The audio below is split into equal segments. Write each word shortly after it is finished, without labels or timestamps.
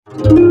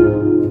Уроки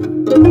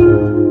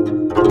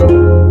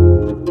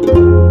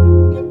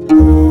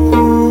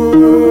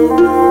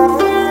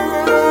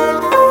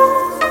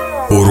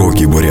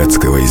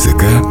бурятского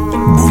языка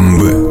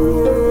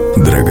бумбы.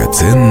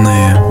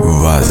 Драгоценная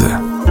ваза.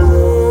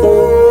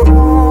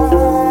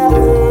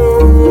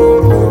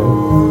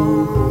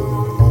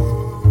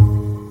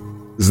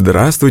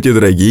 Здравствуйте,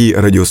 дорогие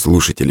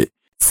радиослушатели!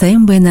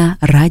 Сэмбэна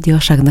радио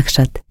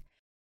Шагнахшат.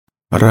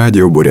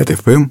 Радио Бурят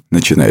ФМ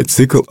начинает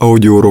цикл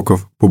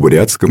аудиоуроков по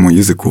бурятскому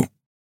языку.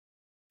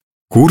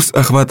 Курс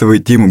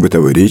охватывает темы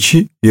бытовой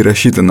речи и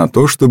рассчитан на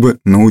то, чтобы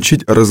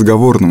научить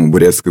разговорному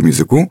бурятскому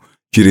языку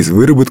через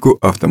выработку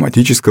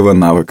автоматического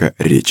навыка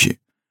речи.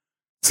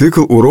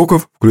 Цикл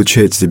уроков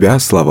включает в себя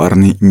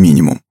словарный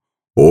минимум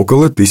 –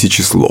 около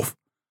 1000 слов,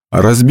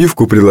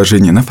 разбивку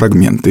предложения на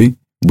фрагменты,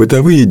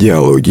 бытовые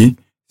диалоги,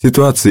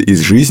 ситуации из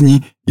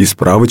жизни и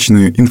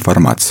справочную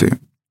информацию.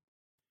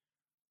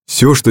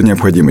 Все, что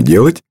необходимо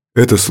делать,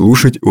 это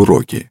слушать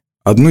уроки.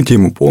 Одну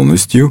тему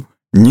полностью,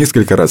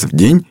 несколько раз в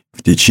день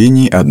в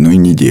течение одной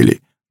недели,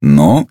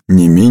 но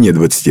не менее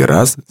 20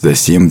 раз за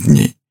 7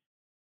 дней.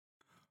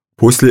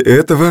 После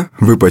этого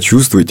вы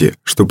почувствуете,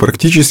 что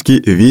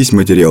практически весь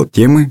материал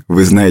темы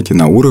вы знаете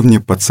на уровне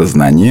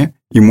подсознания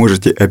и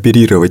можете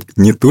оперировать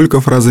не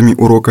только фразами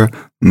урока,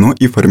 но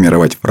и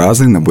формировать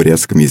фразы на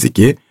бурятском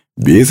языке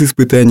без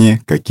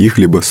испытания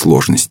каких-либо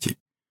сложностей.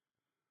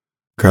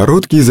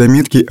 Короткие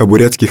заметки о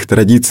бурятских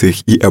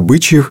традициях и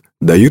обычаях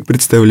дают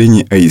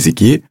представление о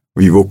языке в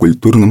его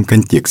культурном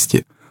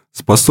контексте,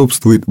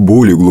 способствуют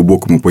более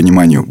глубокому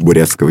пониманию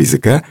бурятского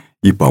языка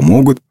и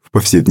помогут в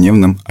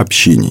повседневном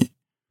общении.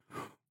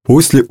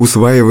 После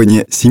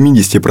усваивания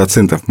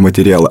 70%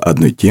 материала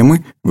одной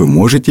темы вы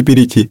можете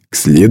перейти к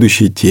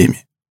следующей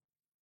теме.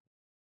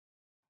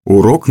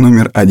 Урок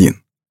номер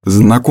 1.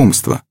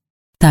 Знакомство.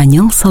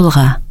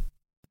 Танилсалга.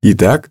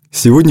 Итак,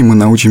 сегодня мы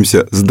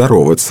научимся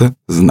здороваться,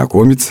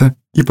 знакомиться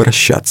и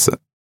прощаться.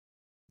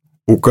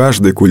 У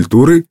каждой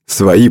культуры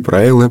свои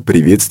правила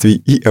приветствий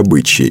и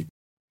обычаи.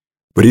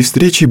 При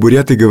встрече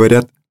буряты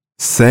говорят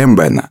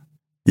 «сэмбэна»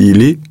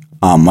 или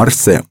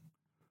 «амарсэм»,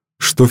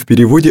 что в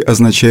переводе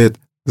означает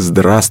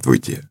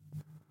 «здравствуйте».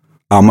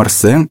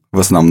 Амарсэм в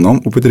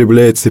основном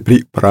употребляется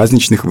при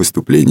праздничных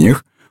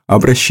выступлениях,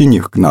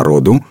 обращениях к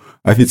народу,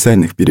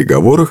 официальных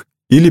переговорах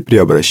или при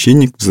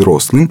обращении к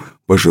взрослым,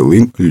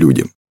 пожилым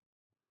людям.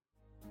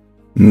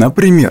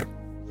 Например,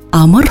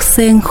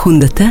 Амарсэм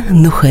хундата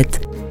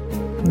нухет.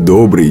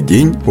 Добрый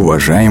день,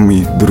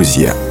 уважаемые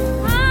друзья!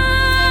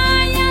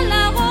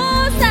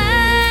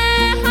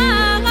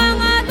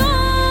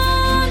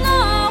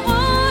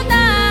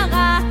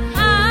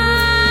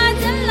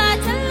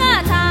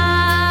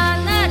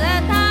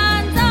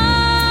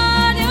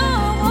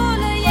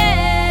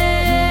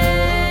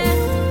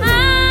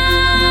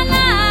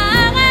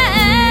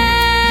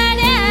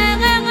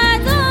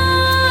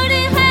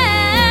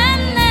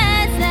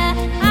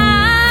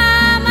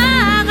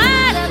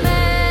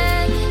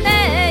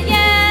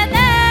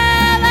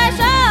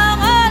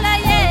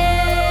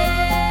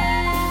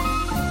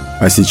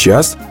 А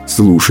сейчас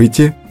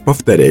слушайте,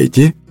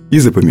 повторяйте и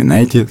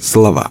запоминайте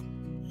слова.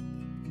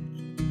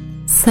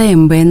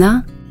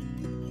 Сэмбэна.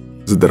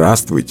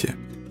 Здравствуйте.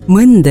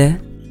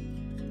 Мэнде.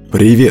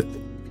 Привет.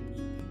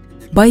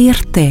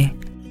 Байерте.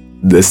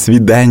 До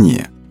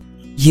свидания.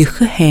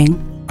 Йыхыхэн.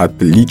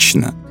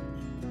 Отлично.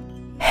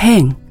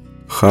 Хэн.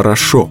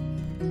 Хорошо.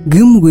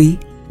 Гымгуй.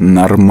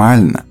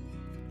 Нормально.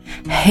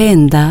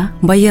 Хэнда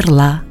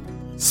байерла.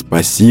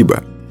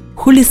 Спасибо.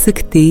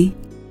 Хулисыкты.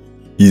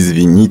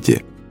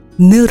 Извините.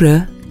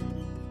 Ныры.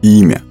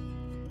 Имя.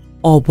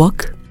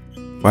 Обак.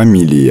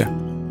 Фамилия.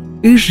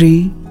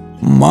 Ижи.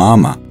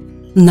 Мама.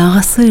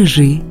 Нағасы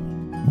ижи.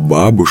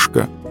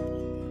 Бабушка.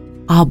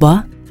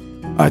 Аба.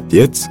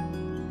 Отец.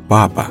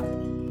 Папа.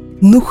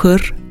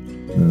 Нухыр.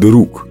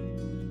 Друг.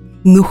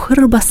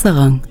 Нухыр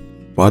басыған.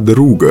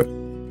 Подруга.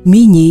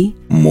 Мини.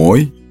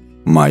 Мой.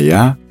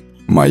 Моя.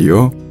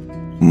 Мое.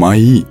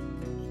 Мои.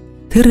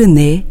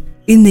 Тырыне.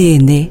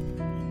 Инене.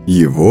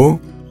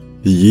 Его.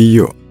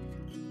 Ее.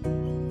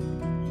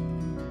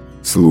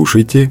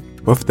 Слушайте,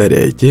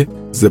 повторяйте,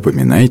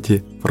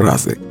 запоминайте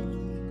фразы.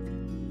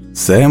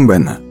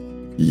 Сэмбэна,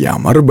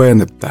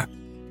 ямарбэнэпта.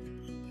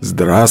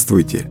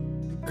 Здравствуйте,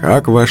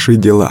 как ваши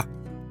дела?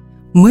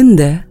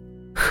 Мэнде.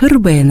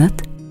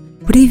 Хырбэнат.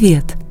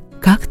 Привет.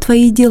 Как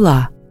твои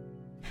дела?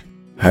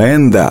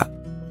 Хэнда,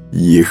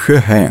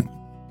 йыхыхэн.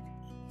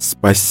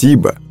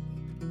 Спасибо.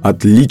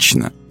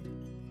 Отлично.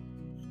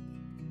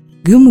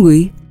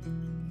 Гымгуй.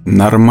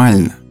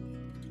 Нормально.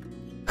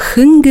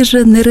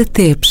 Хынгыжы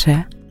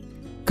нырытепше.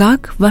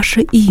 Как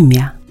ваше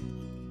имя?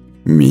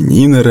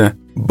 Мининера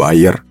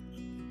Байер.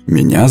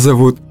 Меня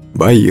зовут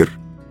Байер.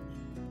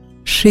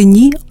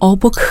 Шини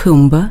обок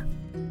хымба.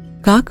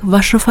 Как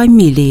ваша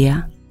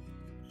фамилия?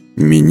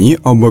 Мини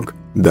обок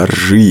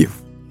Доржиев.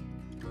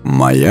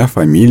 Моя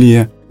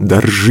фамилия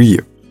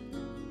Доржиев.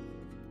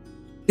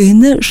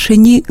 Ины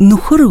шини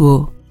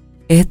нухыргу.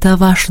 Это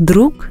ваш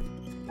друг?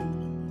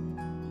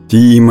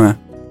 Тима,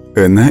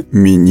 эна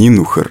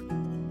мининухар.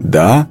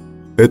 Да,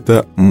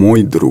 это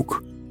мой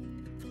друг.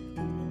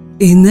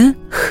 Ины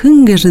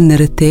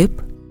хынгажынырытып.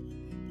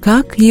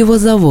 Как его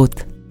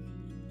зовут?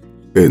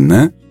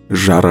 Ины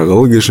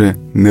жарғылгыжы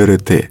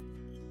нырыты.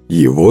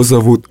 Его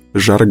зовут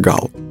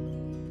Жаргал.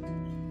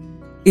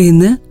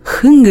 Ины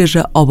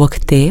хынгажы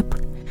обыктып.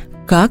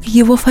 Как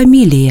его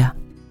фамилия?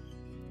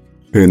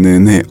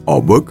 Иныны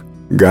обык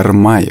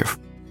Гармаев.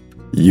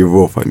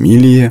 Его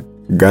фамилия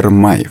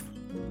Гармаев.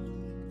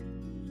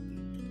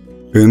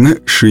 Ины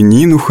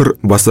шининухр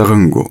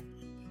басағынгу.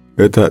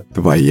 Это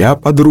твоя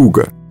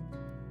подруга.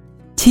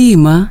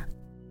 Тима,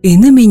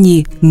 ины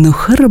мені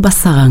нухыр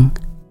басагаң.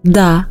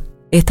 Да,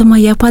 это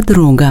моя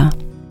подруга.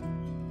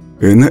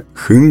 Ины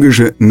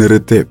хынгыжы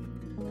нырытып.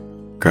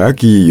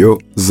 Как ее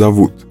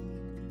зовут?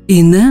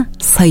 Ины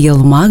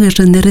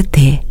сайылмагыжы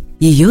нырыты.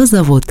 Ее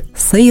зовут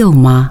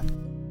Сайылма.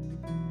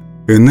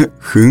 Ины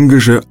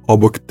хынгыжы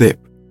обыктып.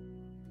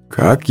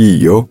 Как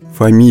ее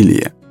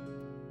фамилия?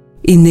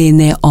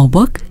 Ины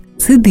обык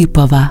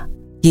Цыдыпова.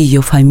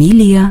 Ее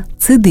фамилия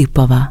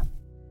Цыдыпова.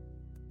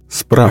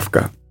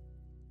 Справка.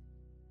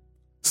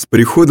 С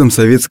приходом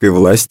советской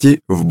власти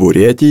в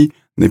Бурятии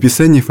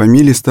написание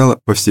фамилий стало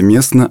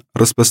повсеместно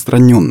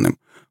распространенным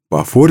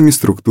по форме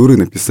структуры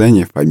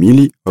написания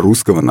фамилий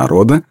русского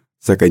народа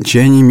с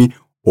окончаниями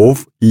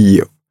 «ов» и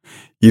 «ев».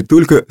 И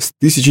только с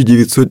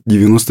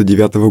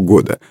 1999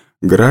 года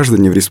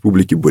граждане в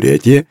Республике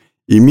Бурятия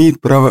имеют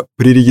право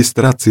при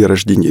регистрации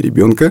рождения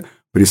ребенка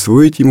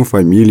присвоить ему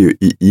фамилию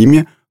и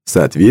имя в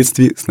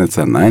соответствии с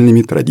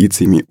национальными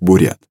традициями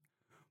бурят.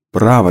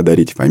 Право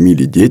дарить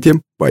фамилии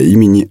детям по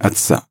имени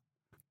отца.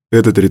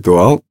 Этот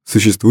ритуал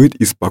существует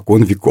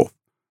испокон веков.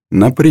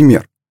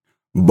 Например,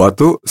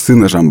 Бато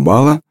сына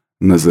Жамбала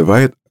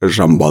называет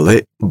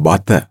Жамбале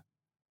Бата,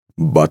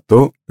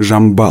 Бато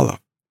Жамбалов,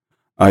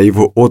 а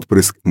его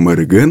отпрыск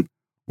Мырыгын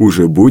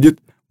уже будет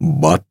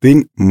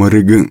Батынь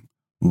Мырыгын,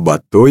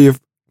 Батоев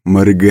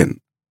Мырыгын.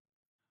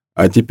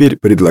 А теперь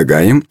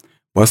предлагаем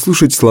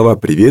послушать слова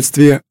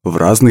приветствия в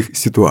разных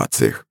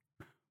ситуациях.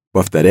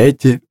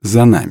 Повторяйте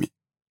за нами.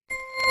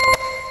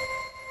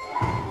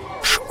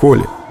 В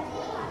школе.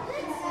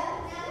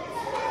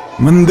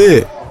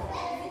 Мэнде,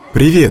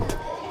 привет.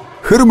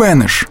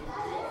 Хырбэныш,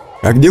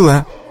 как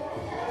дела?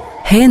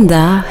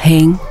 Хэнда,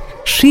 хэн,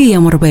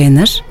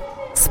 шиямурбэныш.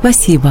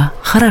 Спасибо,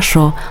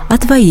 хорошо. А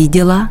твои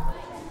дела?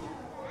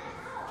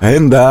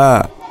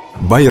 Энда,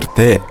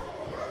 байрте.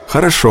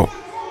 Хорошо.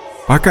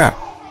 Пока.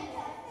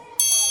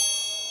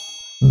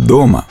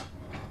 Дома.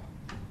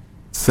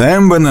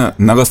 Сэмбана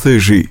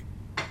нагасыжи.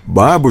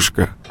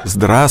 Бабушка,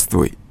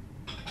 здравствуй.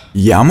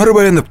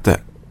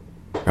 Ямырбэнэпта.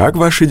 Как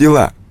ваши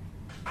дела?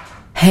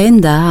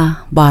 Хэнда,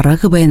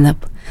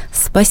 барагбэнэп.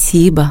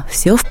 Спасибо,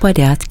 все в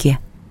порядке.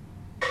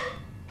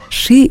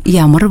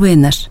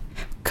 Шиямурбэныш,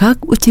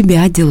 как у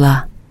тебя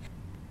дела?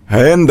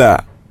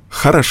 Энда,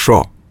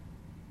 хорошо.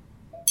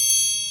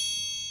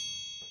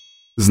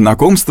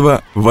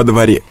 Знакомство во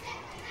дворе.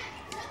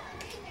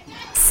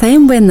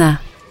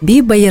 Сэмбэна,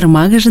 би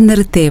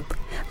байырмагыжыныртып.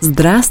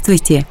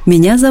 Здравствуйте,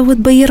 меня зовут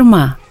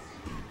Байырма.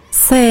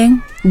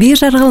 Сэнь, би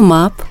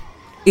жаргалмап.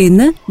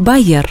 Ины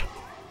Байыр.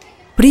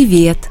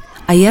 Привет,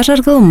 а я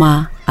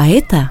Жаргалма, а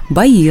это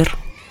Байыр.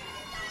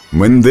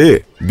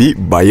 Мэнде би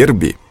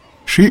байырби.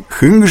 Ши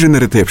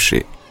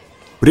хынгжыныртепши.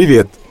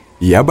 Привет,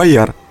 я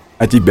Бояр.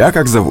 А тебя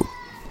как зовут?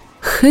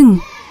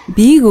 Хын,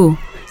 бигу,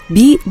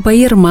 би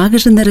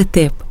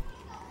байырмагыжыныртып.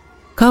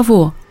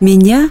 Кого?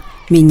 Меня?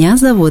 Меня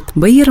зовут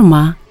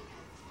Байырма.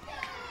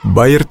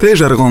 Байырте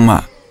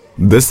Жаргалма.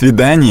 До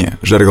свидания,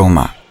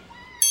 Жаргалма.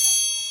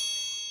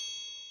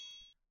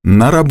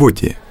 На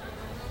работе.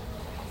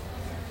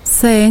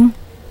 Сэнь,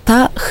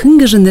 та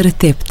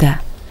хынгжыныртыпта.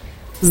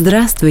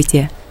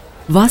 Здравствуйте,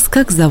 вас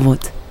как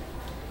зовут?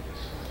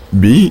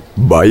 Би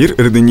Байыр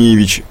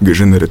Эрдениевич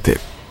Гжыныртеп.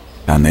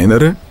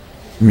 Таненера,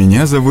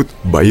 меня зовут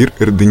Байыр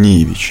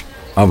Эрдениевич.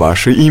 А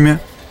ваше имя?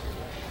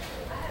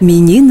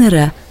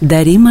 Мининера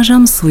Дарима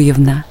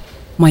Жамсуевна.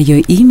 Мое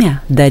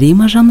имя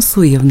Дарима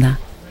Жамсуевна.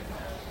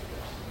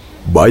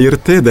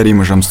 Байырте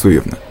Дарима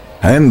Жамсуевна.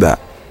 Энда.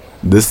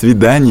 До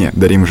свидания,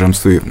 Дарима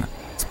Жамсуевна.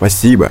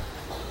 Спасибо.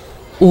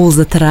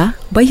 Улзатра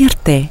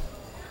Байырте.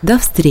 До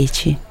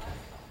встречи.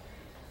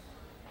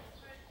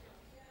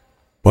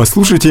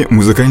 Послушайте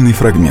музыкальный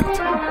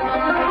фрагмент.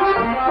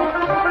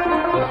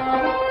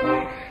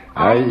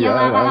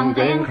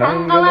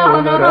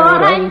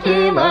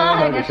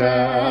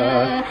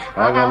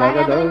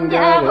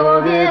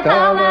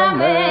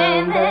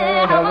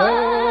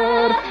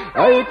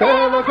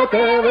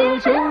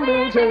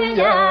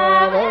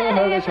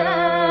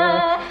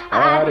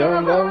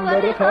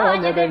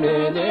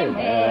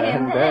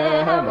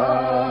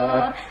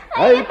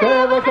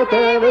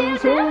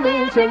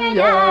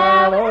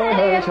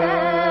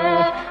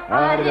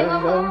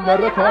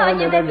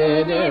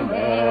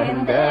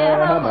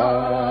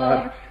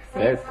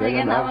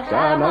 Сесеген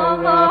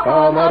ақшаноға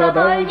қонар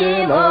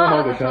дойгин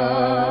ағыша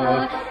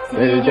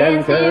Сүйген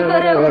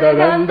сүйгірі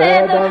ұрыгынды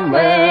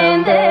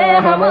дұмменді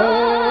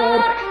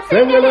хамыр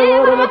Сүйгілі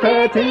ұрмыты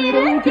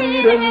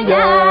тирін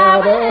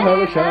яғы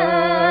ұша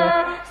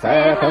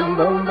сайхан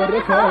бомбар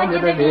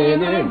ханьд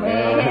миний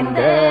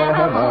мэндэ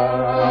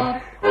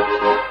хамаар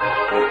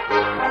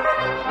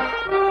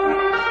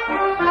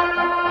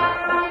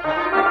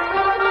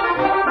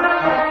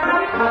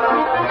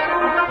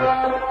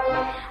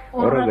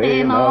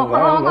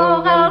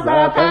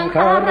Zatang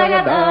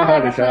karga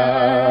dagsha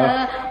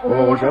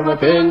Ujum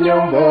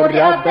tinyum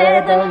burjade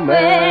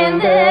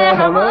mende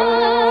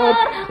hamar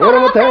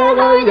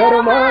Urmutega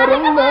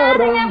yarmarum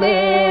marum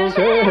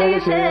beshe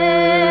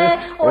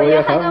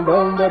Oya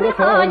khambum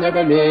burkhanya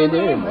de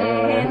mene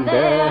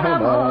mende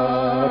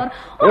hamar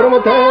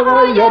Urmutega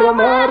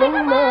yarmarum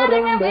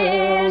marum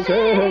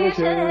beshe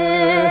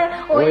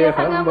Oya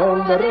khambum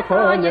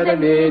burkhanya de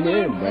mene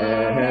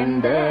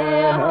mende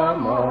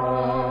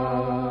hamar.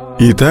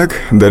 Итак,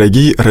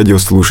 дорогие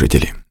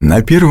радиослушатели,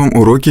 на первом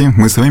уроке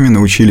мы с вами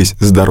научились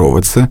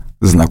здороваться,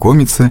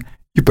 знакомиться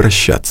и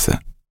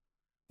прощаться.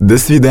 До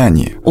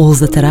свидания. Ол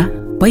затыра,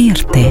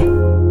 байырте.